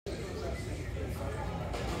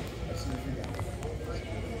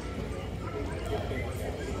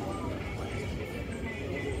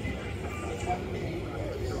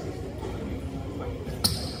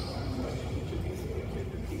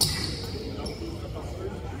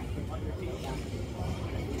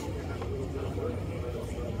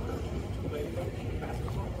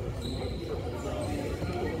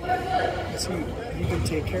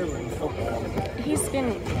take care of it in football. He's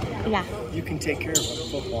been, yeah. You can take care of it in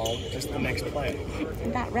football, just the next play.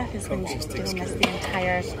 That ref has been doing this the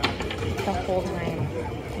whole time.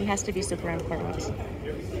 He has to be super important.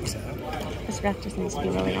 This ref just needs to be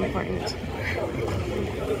really important.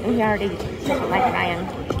 And he already doesn't like Ryan.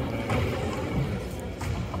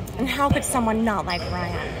 And how could someone not like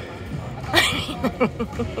Ryan?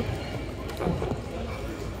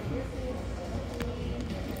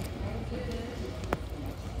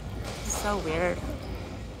 So weird.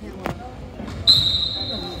 Yeah, well,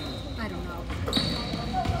 I don't know.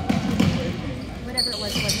 Whatever it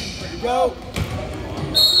was wasn't important. Go!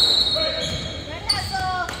 Red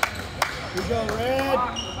hustle! We go red!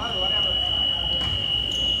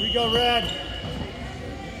 We go red!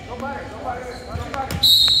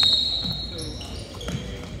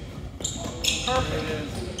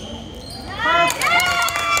 Perfect.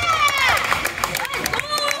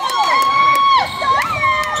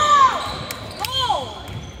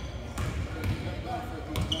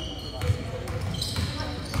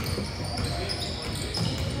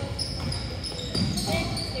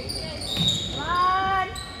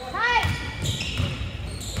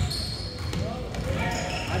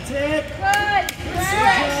 That's it. Good. Good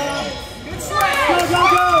job. Good swing. Go, go,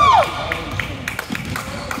 go.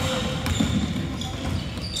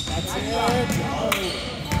 That's it. Run.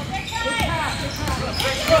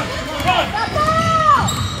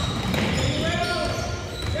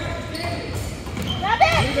 Grab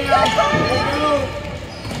it. Go.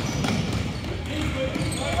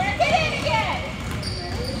 Work it in again.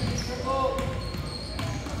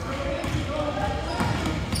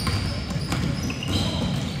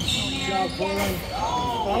 Good job, Portland.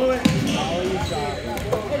 Follow it. Follow your shot.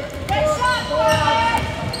 Good shot, Portland.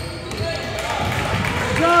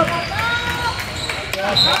 Good job.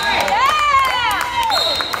 Yeah.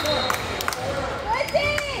 Good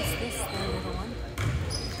team. Is this another one?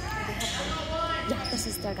 Yeah, this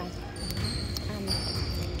is their guy.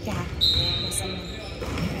 Yeah. This one.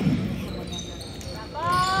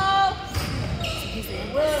 Ball. He's in.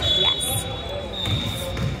 Yes.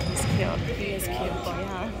 He's cute. He is cute.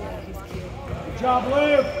 Yeah. He's cute. Good job,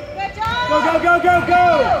 Luke. Good job. Go, go, go, go, go.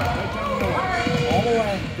 All the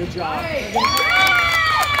way. Good job.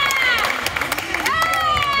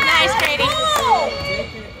 Nice, Grady.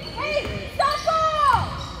 Hey, stop ball.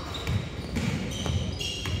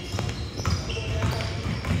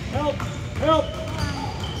 Help. Help.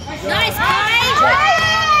 Nice,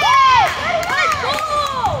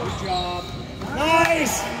 Good job.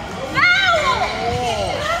 Nice.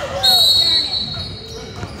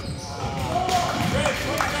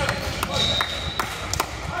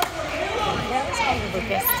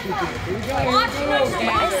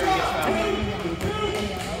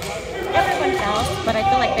 Everyone else, but I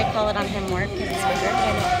feel like they call it on him more because he's bigger.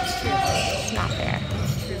 And it's not fair.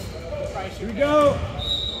 Here we go.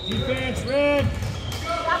 Defense, red.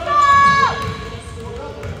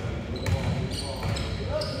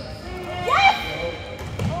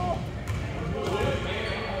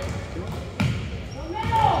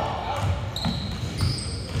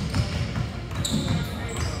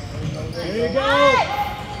 There you go.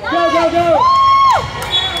 Go, go, go.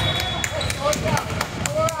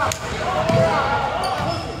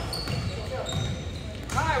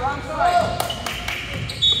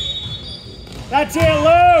 That's it,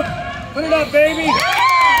 Luke. Put it up, baby. Good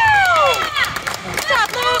job,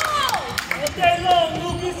 Luke. All day long,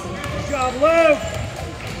 Lucas. Good job, Luke.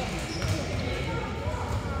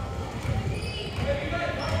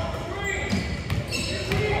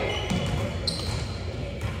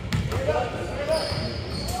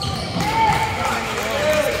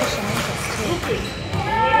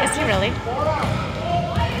 Is he really?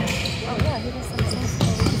 Oh yeah, he does some stuff.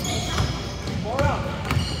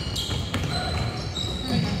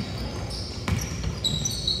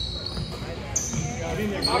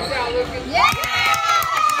 Yeah!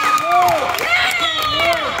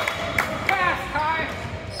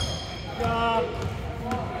 Good job.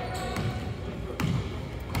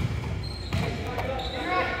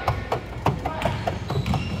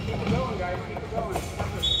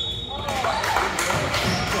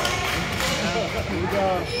 Here we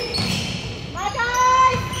go. My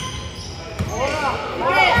guys!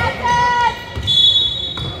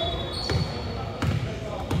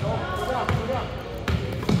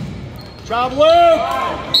 Job,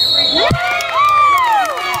 Luke.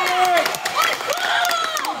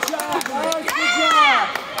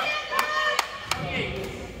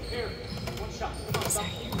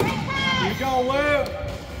 Here you go, Luke.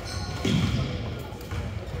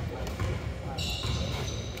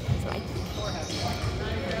 Right.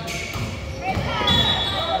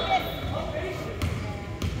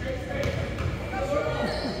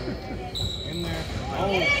 So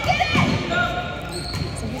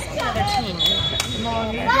he's on the other team. Long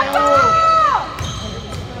hair.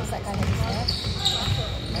 Who's that guy that just left?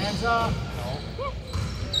 Hands up.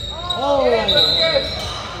 Oh!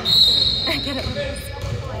 I get it.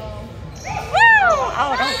 Woo!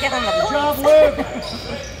 Oh, don't get on the Good job, Luke.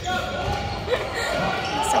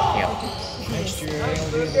 So cute. Next year,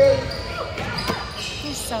 he'll be there.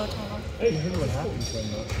 He's so tall. You heard what happened to him,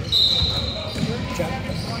 though. Jack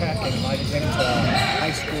Pack invited him to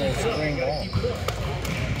high school spring ball.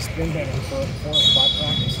 He's been there for 4 or 5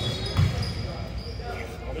 practices.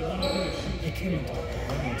 They came into the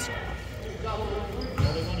women's squad.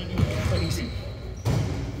 Crazy.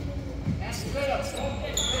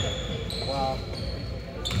 Wow.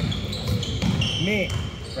 Me,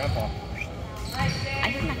 Grandpa. I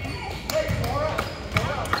did nothing.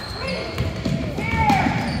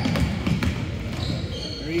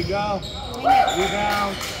 There you go.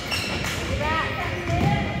 Rebound.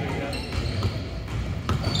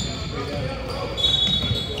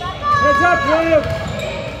 Heads up, William.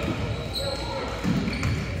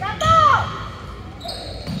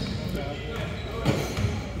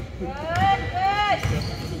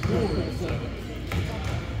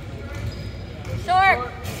 Short.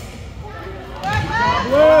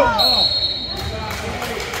 Blue.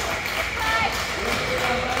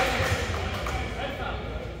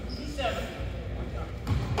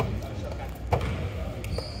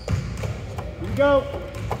 Here we go.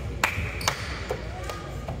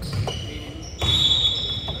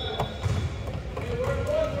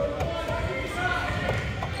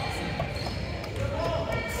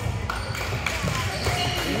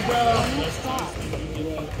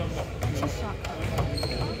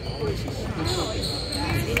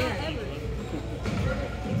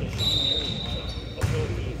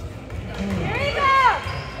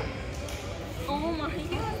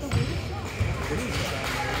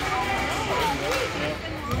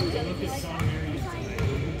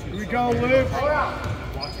 Here we go, Luke.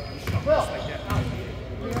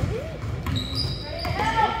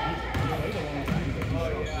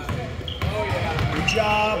 Good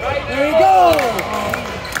job. There you go.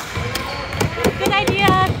 Good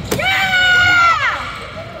idea.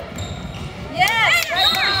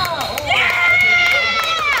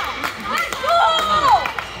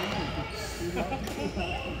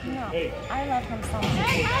 I love him so much.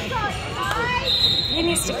 He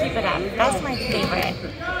needs to keep it up. That's my favorite.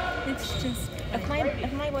 It's just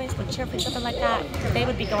if my boys would cheer for each other like that, they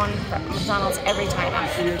would be going for McDonald's every time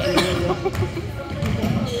after the game.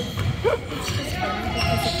 It's just funny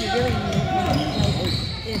because if you really meet me, like,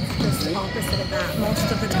 it's just the opposite of that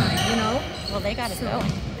most of the time, you know? Well, they gotta go.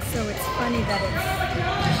 So it's funny that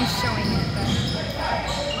he's showing it, but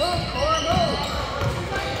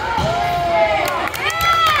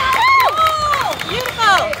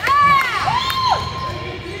Beautiful.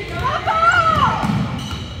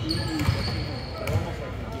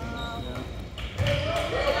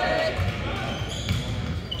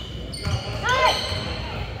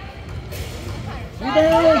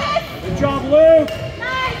 Rebound. Good job, Luke.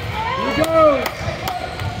 Here we go.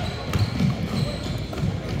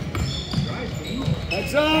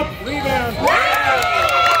 Heads up. Rebound.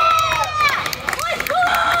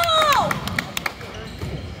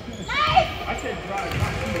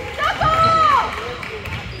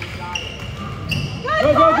 Go,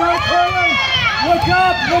 go, go, Colin! Look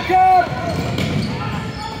up, look up!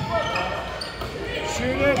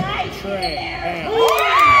 Shoot it, Trey. Bam.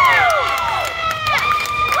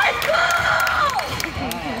 Let's go!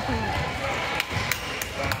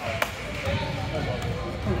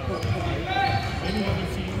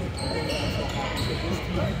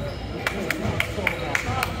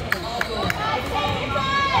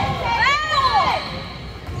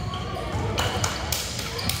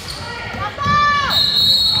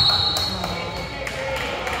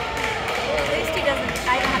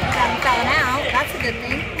 that's a good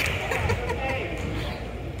thing.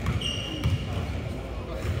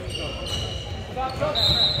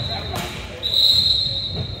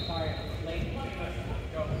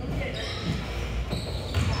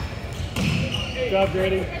 Good job,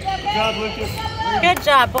 Grady. Good job, Lucas. Good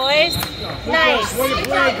job, boys. Nice. Way to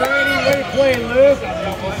play, Grady. Way to play, Luke.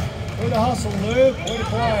 Way to hustle, Luke. Way to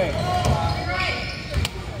play.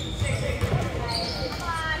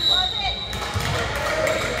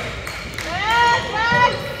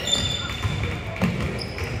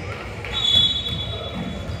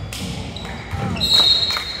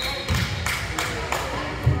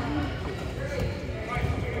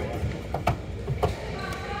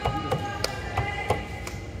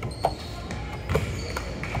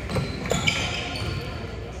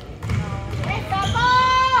 Come on!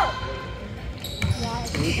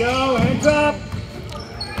 go, hands up.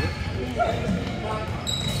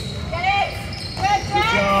 Get it. Good, Good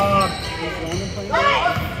job.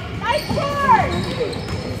 Nice work.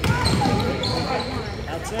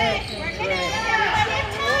 That's Okay, it. we're getting it. Everybody have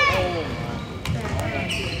time.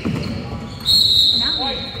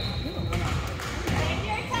 Take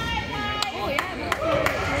your time, guys.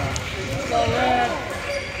 Let's go, Red.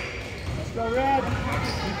 Let's go, Red.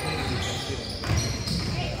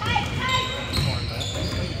 Hey, tight, tight.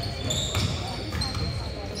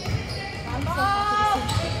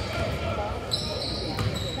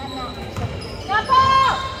 Stop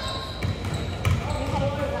ball.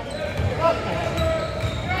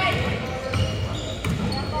 Right.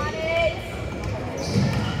 Step on it.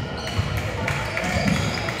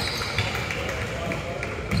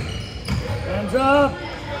 Hands up.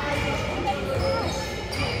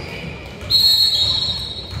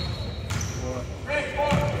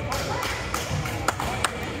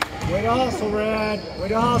 Way to hustle, Red. Way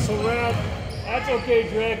to hustle, Red. That's okay,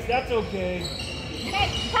 Drex. That's okay.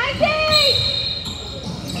 Hey, tight, Dave.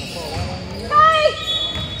 Tight.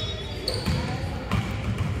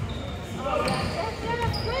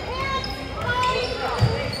 Good hands. Tight.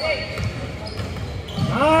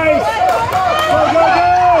 Nice. Go, go, go.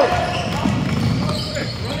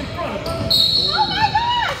 Oh my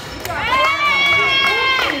gosh!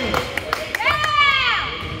 Yeah!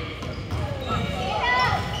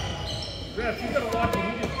 Drex, you gotta watch him.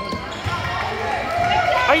 He just punched.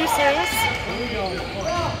 Are you serious?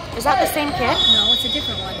 Is that the same kid? No, it's a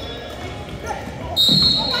different one.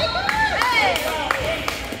 Oh my gosh!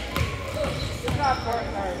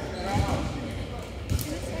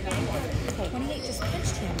 28 just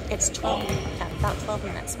punched him. It's 12, about 12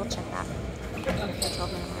 minutes. We'll check that. The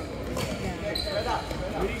 12-minute mark.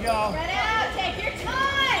 Here you go. Spread out, take your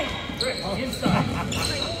time! Inside. It's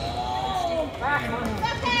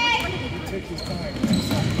okay! Take his time.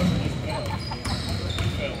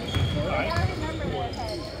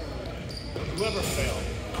 Whoever failed.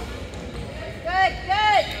 Good,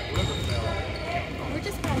 good! Whoever failed. We're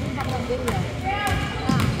just going to have it on video.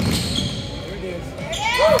 There it is.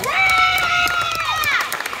 Let's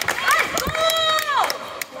go!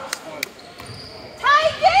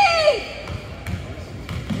 Tight, Dave!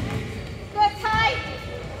 Good, tight!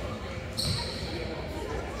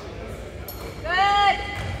 Good!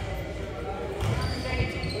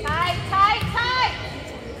 Tight, tight, tight!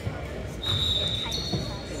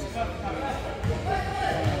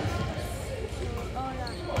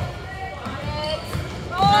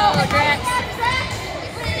 Oh, Drex!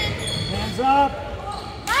 Hands up.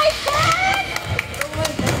 Nice catch!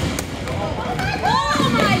 Oh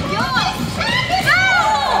my gosh!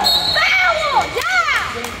 Foul! Foul! Yeah!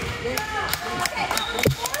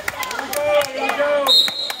 Here we go.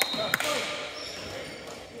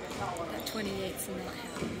 28's not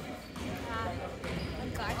happy.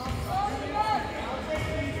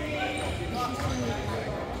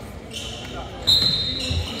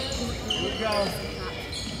 Here we go.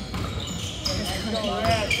 Let's go,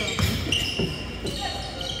 Red.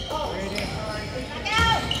 Ready?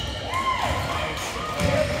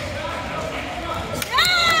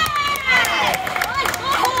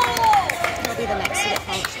 He'll be the next to get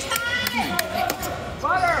punched.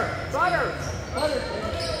 Butter! Butter! Butter!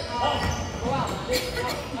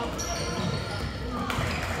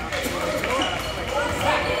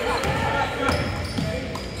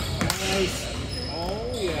 Nice.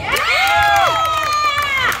 Oh, yeah.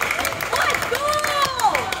 Let's go!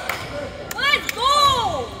 Let's go!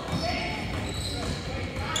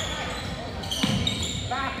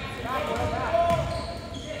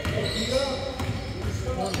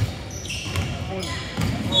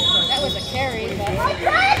 That was a carry, but Let's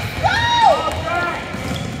go!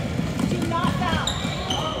 Do not foul.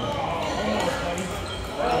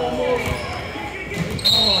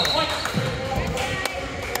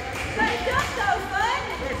 Good stuff, though, bud.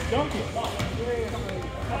 Don't you?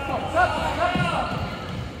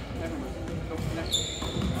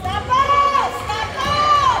 Stop ball! Stop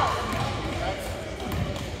ball!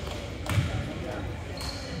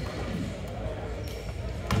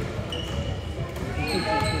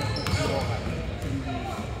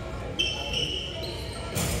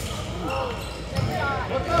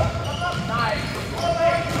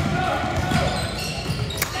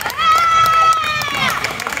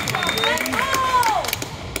 Let's go!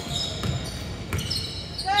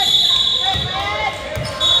 Good.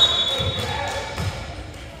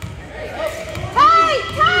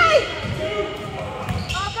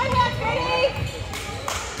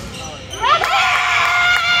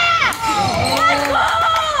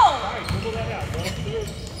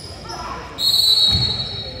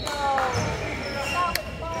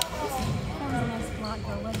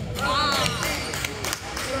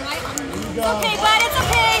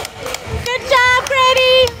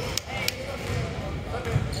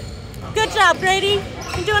 job, Grady.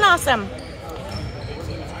 You're doing awesome.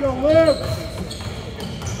 Let's go, Luke.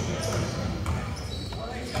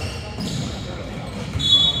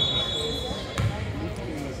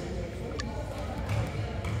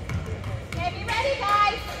 Okay, be ready,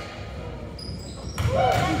 guys.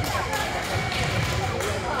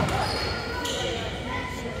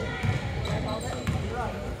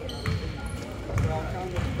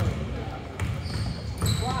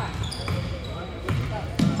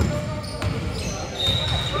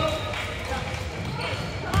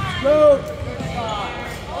 Go.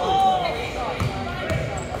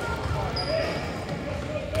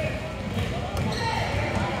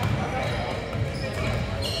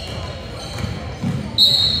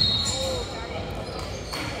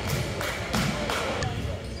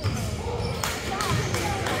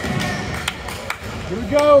 Here we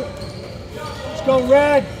go. Let's go,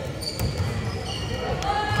 Red.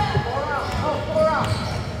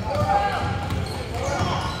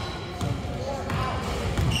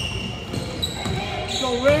 Let's go,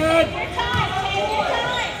 Red. Your time, take your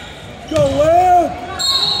time. Let's go, Luke.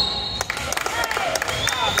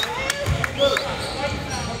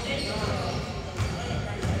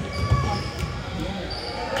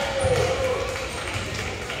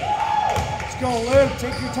 Let's go, Luke.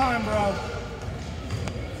 Take your time, bro.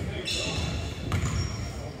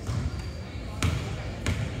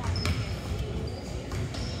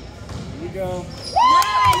 Here we go.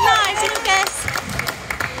 Nice, Lucas.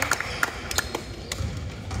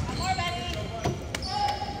 One more, buddy.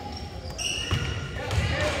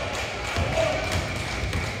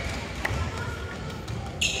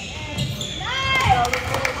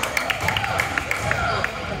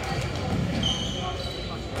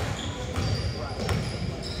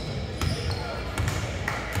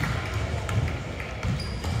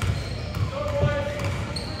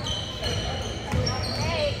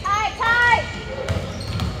 Hey, tight, tight.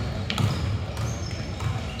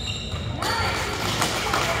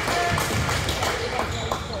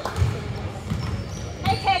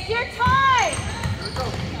 Hey, take your time.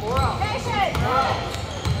 Patient.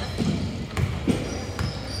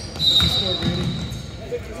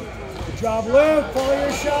 Good job, Luke. Follow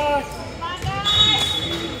your shot. Come on, guys.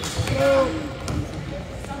 Go.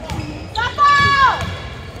 Stop out.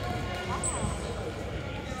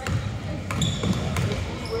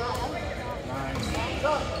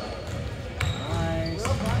 Nice.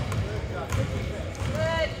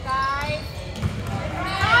 Good, guys.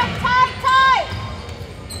 Tight, tight, tight.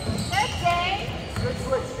 Good, Jane.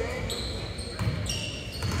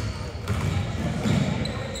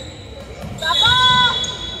 Stop off.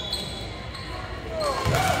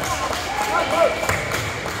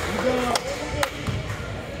 You go.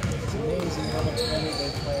 It's amazing how much better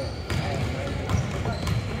they play.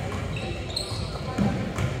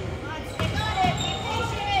 Come on, stick on it. Be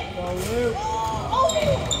patient. Go, Luke. Oh,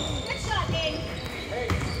 good shot, Dane.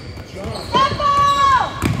 Stop ball.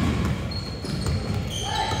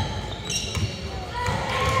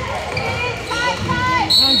 Tight, tight.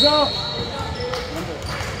 Hands up.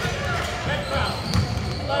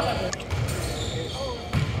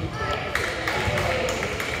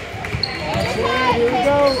 That's it. Here we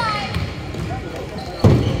go.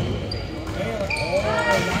 Oh,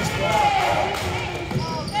 nice block.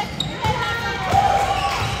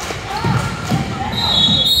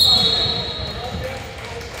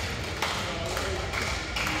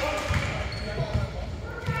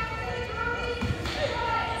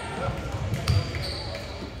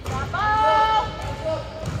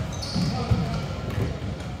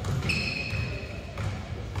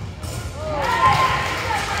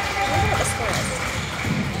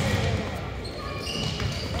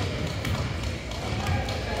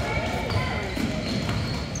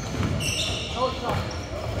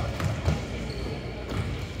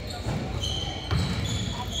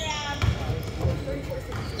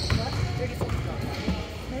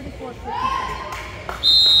 What the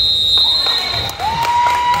score is.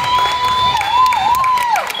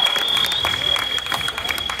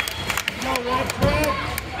 Go, Red, Red.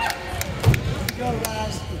 Let's go,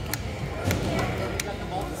 guys.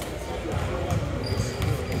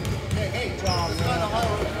 Good job,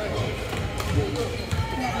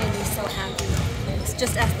 That made me so happy. It's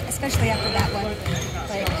just, especially after that one.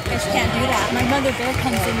 Like, I just can't do that. My mother bear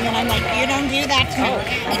comes in me and I'm like, you don't do that to me.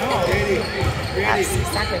 That's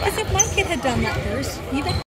exactly what Because if my kid had done that first, you bet.